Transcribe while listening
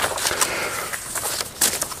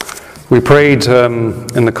We prayed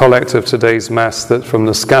in the collect of today's Mass that from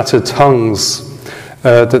the scattered tongues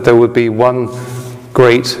that there would be one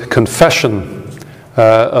great confession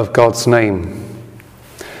of God's name.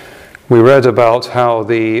 We read about how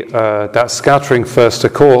that scattering first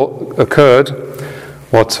occurred,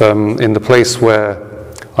 in the place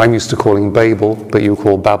where I'm used to calling Babel, but you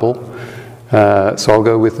call Babel, so I'll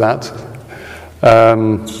go with that.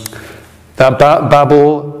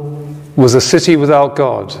 Babel was a city without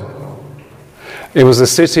God. It was a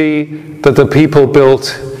city that the people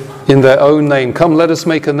built in their own name. Come, let us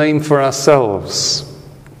make a name for ourselves.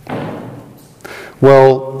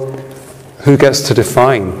 Well, who gets to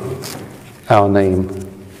define our name?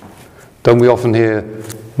 Don't we often hear,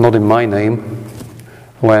 not in my name,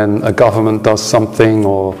 when a government does something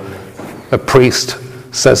or a priest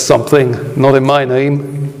says something, not in my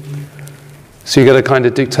name? So you get a kind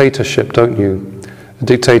of dictatorship, don't you? A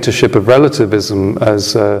dictatorship of relativism,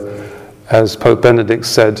 as Pope Benedict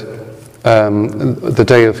said the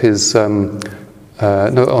day of his on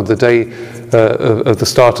the day of the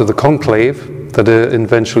start of the conclave that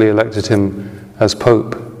eventually elected him as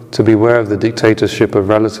Pope, to beware of the dictatorship of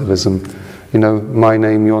relativism. You know, my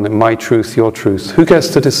name, your name, my truth, your truth. Who gets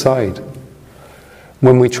to decide?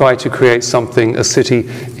 When we try to create something, a city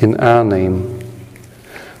in our name,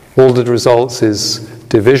 all that results is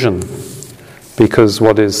division, because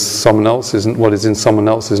what is in someone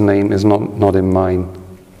else's name is not in mine.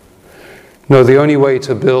 No, the only way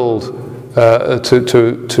to build,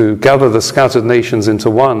 to gather the scattered nations into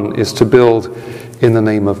one, is to build in the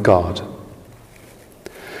name of God.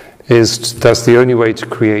 That's the only way to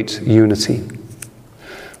create unity.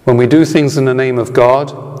 When we do things in the name of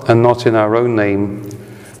God and not in our own name,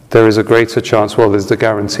 there is a greater chance, there's the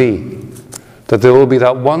guarantee, that there will be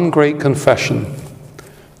that one great confession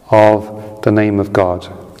of the name of God.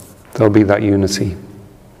 There will be that unity.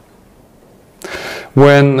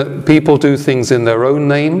 When people do things in their own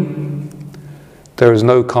name, there is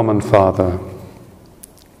no common Father.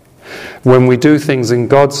 When we do things in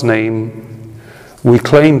God's name, we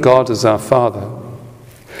claim God as our Father.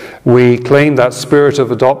 We claim that spirit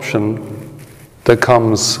of adoption that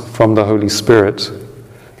comes from the Holy Spirit,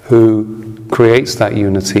 who creates that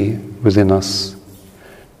unity within us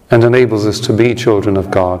and enables us to be children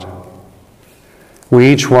of God. We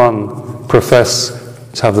each one profess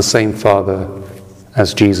to have the same Father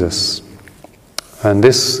as Jesus. And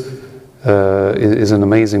this is an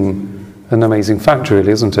amazing fact,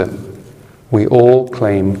 really, isn't it? We all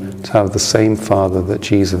claim to have the same Father that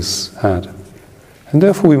Jesus had. And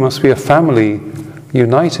therefore we must be a family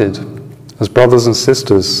united as brothers and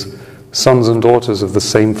sisters, sons and daughters of the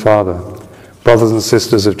same Father, brothers and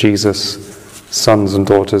sisters of Jesus, sons and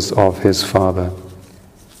daughters of his Father.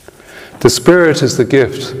 The Spirit is the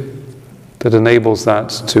gift that enables that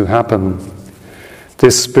to happen.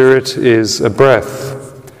 This Spirit is a breath.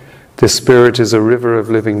 This Spirit is a river of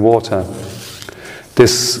living water.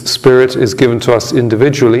 This Spirit is given to us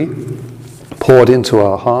individually, poured into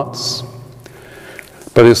our hearts,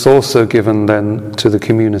 but it's also given then to the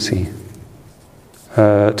community,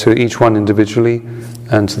 to each one individually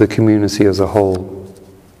and to the community as a whole.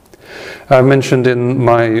 I mentioned in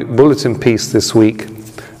my bulletin piece this week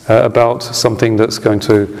about something that's going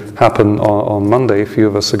to happen on Monday. A few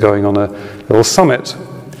of us are going on a little summit,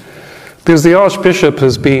 because the Archbishop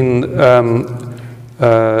has been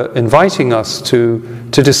inviting us to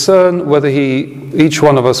discern whether each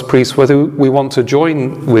one of us priests, whether we want to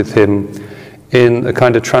join with him in a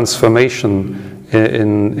kind of transformation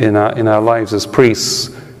in our lives as priests,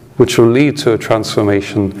 which will lead to a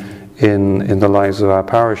transformation in the lives of our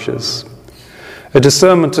parishes. A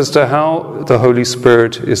discernment as to how the Holy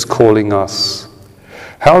Spirit is calling us.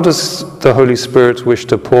 How does the Holy Spirit wish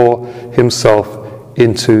to pour himself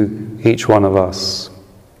into each one of us?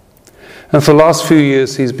 And for the last few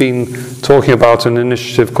years he's been talking about an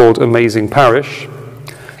initiative called Amazing Parish.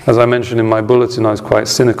 As I mentioned in my bulletin, I was quite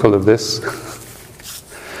cynical of this.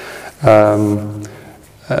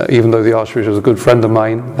 Even though the Archbishop is a good friend of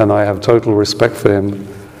mine and I have total respect for him,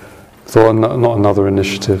 thought not another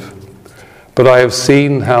initiative. But I have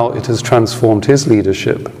seen how it has transformed his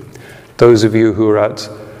leadership. Those of you who are at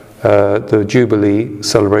the Jubilee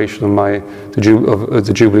celebration of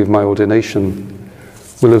the Jubilee of my ordination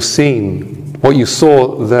will have seen what you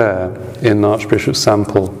saw there in Archbishop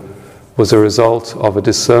Sample was a result of a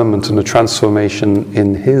discernment and a transformation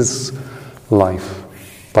in his life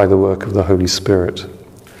by the work of the Holy Spirit,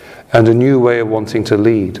 and a new way of wanting to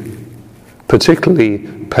lead, particularly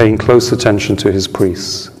paying close attention to his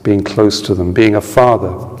priests, being close to them, being a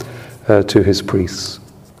father to his priests,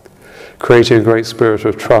 creating a great spirit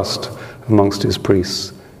of trust amongst his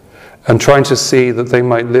priests, and trying to see that they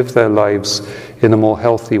might live their lives in a more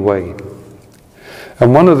healthy way.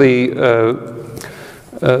 And one of the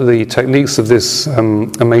techniques of this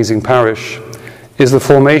amazing parish is the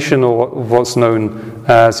formation of what's known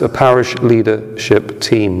as a parish leadership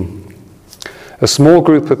team. A small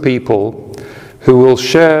group of people who will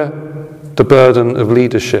share the burden of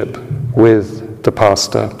leadership with the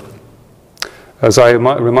pastor. As I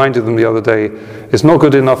reminded them the other day, it's not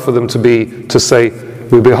good enough for them to say,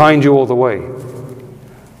 we're behind you all the way.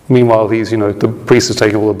 Meanwhile, the priest is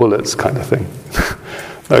taking all the bullets kind of thing.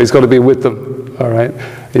 No, he's got to be with them, all right?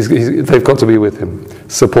 They've got to be with him,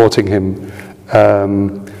 supporting him,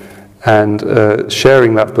 and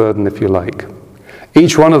sharing that burden, if you like.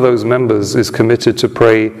 Each one of those members is committed to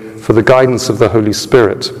pray for the guidance of the Holy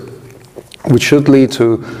Spirit, which should lead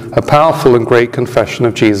to a powerful and great confession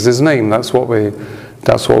of Jesus' name. That's what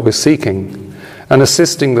we're seeking, and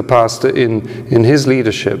assisting the pastor in his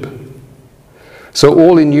leadership. So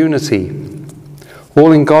all in unity,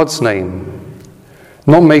 all in God's name,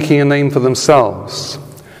 not making a name for themselves,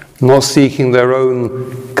 not seeking their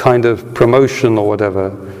own kind of promotion or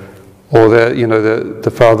whatever, or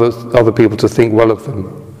for other people to think well of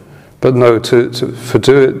them, but no, to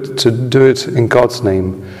do it in God's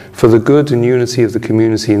name, for the good and unity of the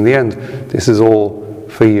community. In the end, this is all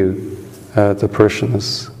for you, the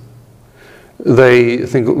parishioners. They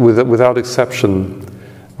think, without exception,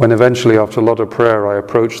 when eventually, after a lot of prayer, I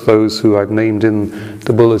approached those who I've named in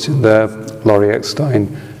the bulletin there, Laurie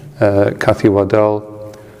Eckstein, Kathy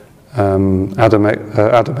Waddell, Adam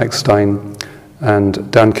Eckstein,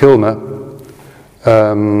 and Dan Kilmer,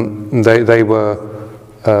 they were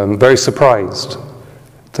very surprised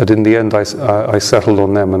that in the end I settled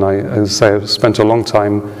on them. And I spent a long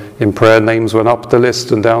time in prayer. Names went up the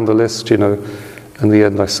list and down the list, in the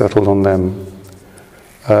end I settled on them.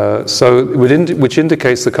 Which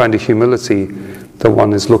indicates the kind of humility that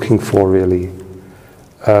one is looking for, really.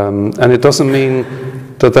 And it doesn't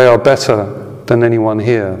mean that they are better than anyone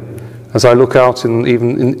here. As I look out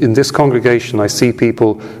even in this congregation, I see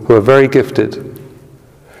people who are very gifted,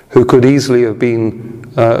 who could easily have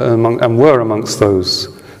been and were amongst those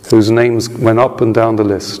whose names went up and down the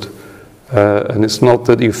list. And it's not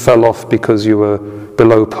that you fell off because you were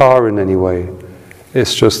below par in any way.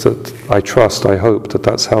 It's just that I hope that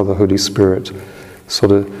that's how the Holy Spirit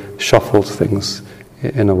sort of shuffled things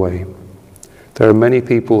in a way. There are many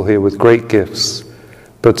people here with great gifts,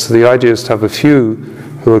 but the idea is to have a few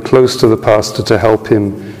who are close to the pastor to help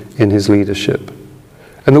him in his leadership.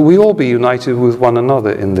 And that we all be united with one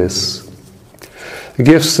another in this. The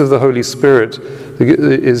gifts of the Holy Spirit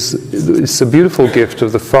is a beautiful gift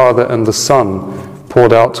of the Father and the Son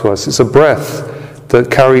poured out to us. It's a breath that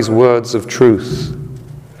carries words of truth.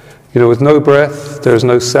 With no breath, there is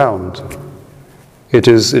no sound. It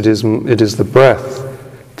is the breath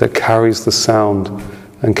that carries the sound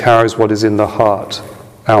and carries what is in the heart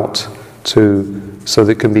out so that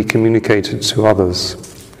it can be communicated to others.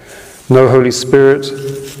 No Holy Spirit,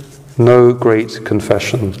 no great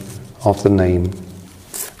confession of the name.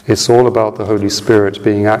 It's all about the Holy Spirit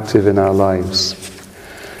being active in our lives.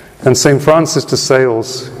 And St. Francis de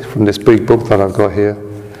Sales, from this big book that I've got here,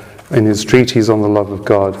 in his treatise on the love of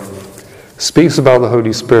God, speaks about the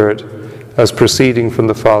Holy Spirit as proceeding from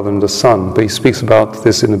the Father and the Son, but he speaks about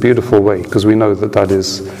this in a beautiful way, because we know that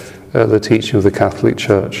is the teaching of the Catholic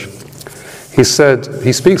Church. He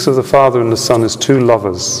speaks of the Father and the Son as two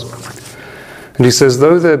lovers. And he says,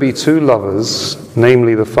 though there be two lovers,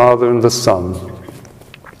 namely the Father and the Son,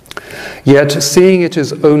 yet seeing it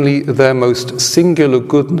is only their most singular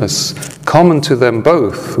goodness common to them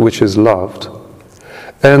both, which is loved,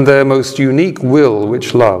 and their most unique will,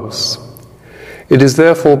 which loves, it is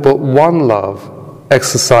therefore but one love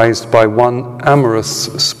exercised by one amorous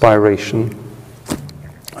spiration,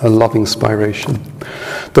 a loving spiration.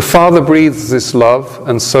 The Father breathes this love,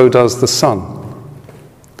 and so does the Son.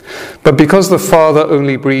 But because the Father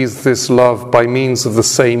only breathes this love by means of the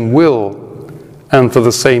same will and for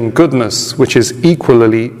the same goodness, which is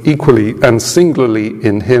equally and singularly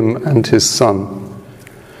in him and his Son,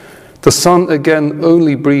 the Son again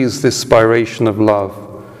only breathes this spiration of love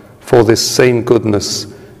for this same goodness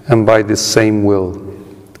and by this same will.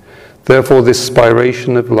 Therefore this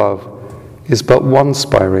spiration of love is but one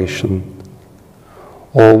spiration,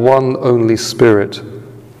 or one only Spirit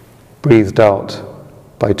breathed out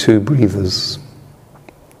by two breathers.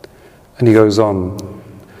 And he goes on,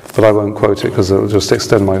 but I won't quote it because it'll just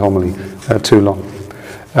extend my homily too long.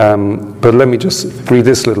 But let me just read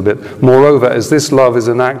this a little bit. Moreover, as this love is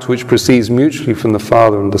an act which proceeds mutually from the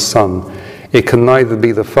Father and the Son, it can neither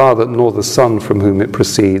be the Father nor the Son from whom it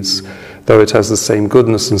proceeds, though it has the same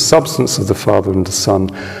goodness and substance of the Father and the Son,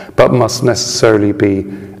 but must necessarily be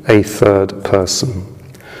a third person,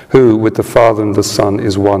 who with the Father and the Son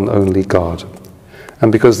is one only God.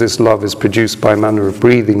 And because this love is produced by manner of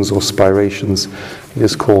breathings or spirations, it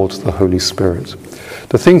is called the Holy Spirit.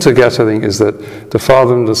 The thing to get, I think, is that the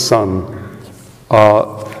Father and the Son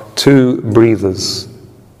are two breathers,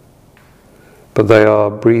 but they are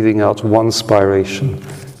breathing out one spiration,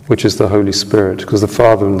 which is the Holy Spirit, because the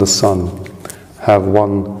Father and the Son have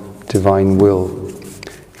one divine will,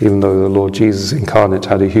 even though the Lord Jesus incarnate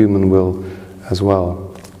had a human will as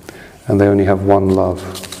well. And they only have one love.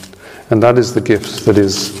 And that is the gift that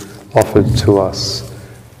is offered to us,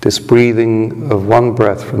 this breathing of one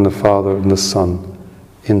breath from the Father and the Son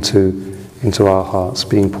into our hearts,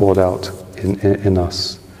 being poured out in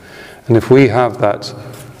us. And if we have that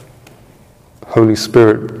Holy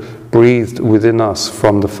Spirit breathed within us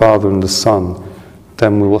from the Father and the Son,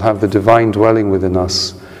 then we will have the divine dwelling within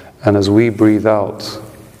us. And as we breathe out,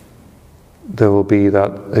 there will be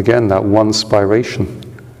that one spiration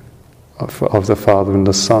of the Father and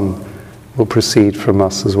the Son will proceed from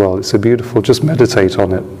us as well. It's a beautiful, just meditate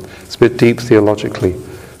on it. It's a bit deep theologically,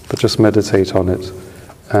 but just meditate on it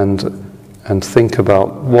and think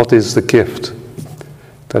about what is the gift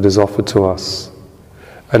that is offered to us.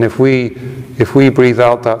 And if we breathe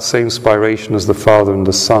out that same spiration as the Father and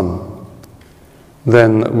the Son,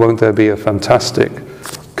 then won't there be a fantastic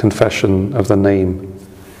confession of the name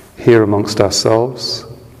here amongst ourselves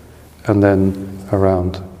and then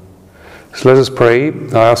around. So let us pray.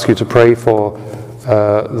 I ask you to pray for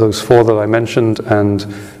those four that I mentioned and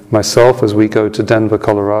myself as we go to Denver,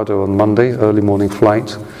 Colorado on Monday, early morning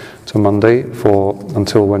flight to Monday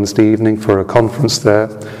until Wednesday evening for a conference there.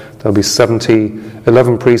 There'll be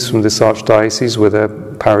 11 priests from this archdiocese with their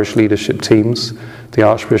parish leadership teams, the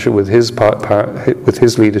Archbishop with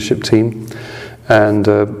his leadership team,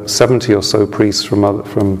 and 70 or so priests from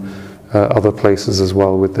other places as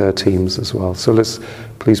well with their teams as well. So let's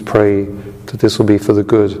please pray that this will be for the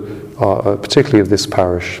good, particularly of this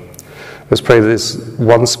parish. Let's pray that this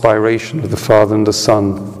one spiration of the Father and the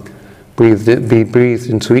Son be breathed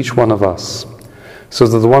into each one of us, so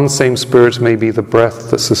that the one same Spirit may be the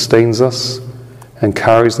breath that sustains us and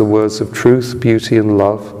carries the words of truth, beauty and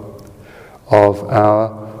love of our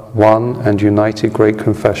one and united great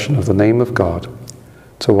confession of the name of God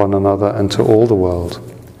to one another and to all the world.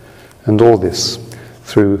 And all this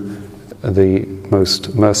through the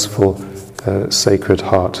most merciful, sacred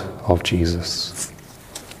heart of Jesus.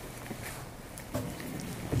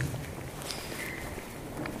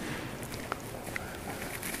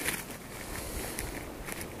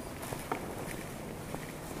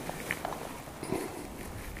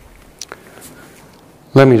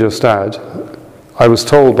 Let me just add, I was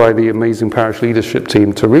told by the amazing parish leadership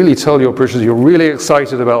team to really tell your parishioners you're really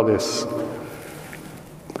excited about this.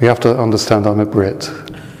 We have to understand I'm a Brit.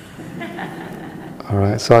 All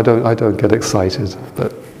right, so I don't get excited,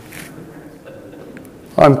 but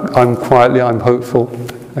I'm hopeful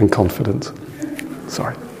and confident.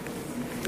 Sorry.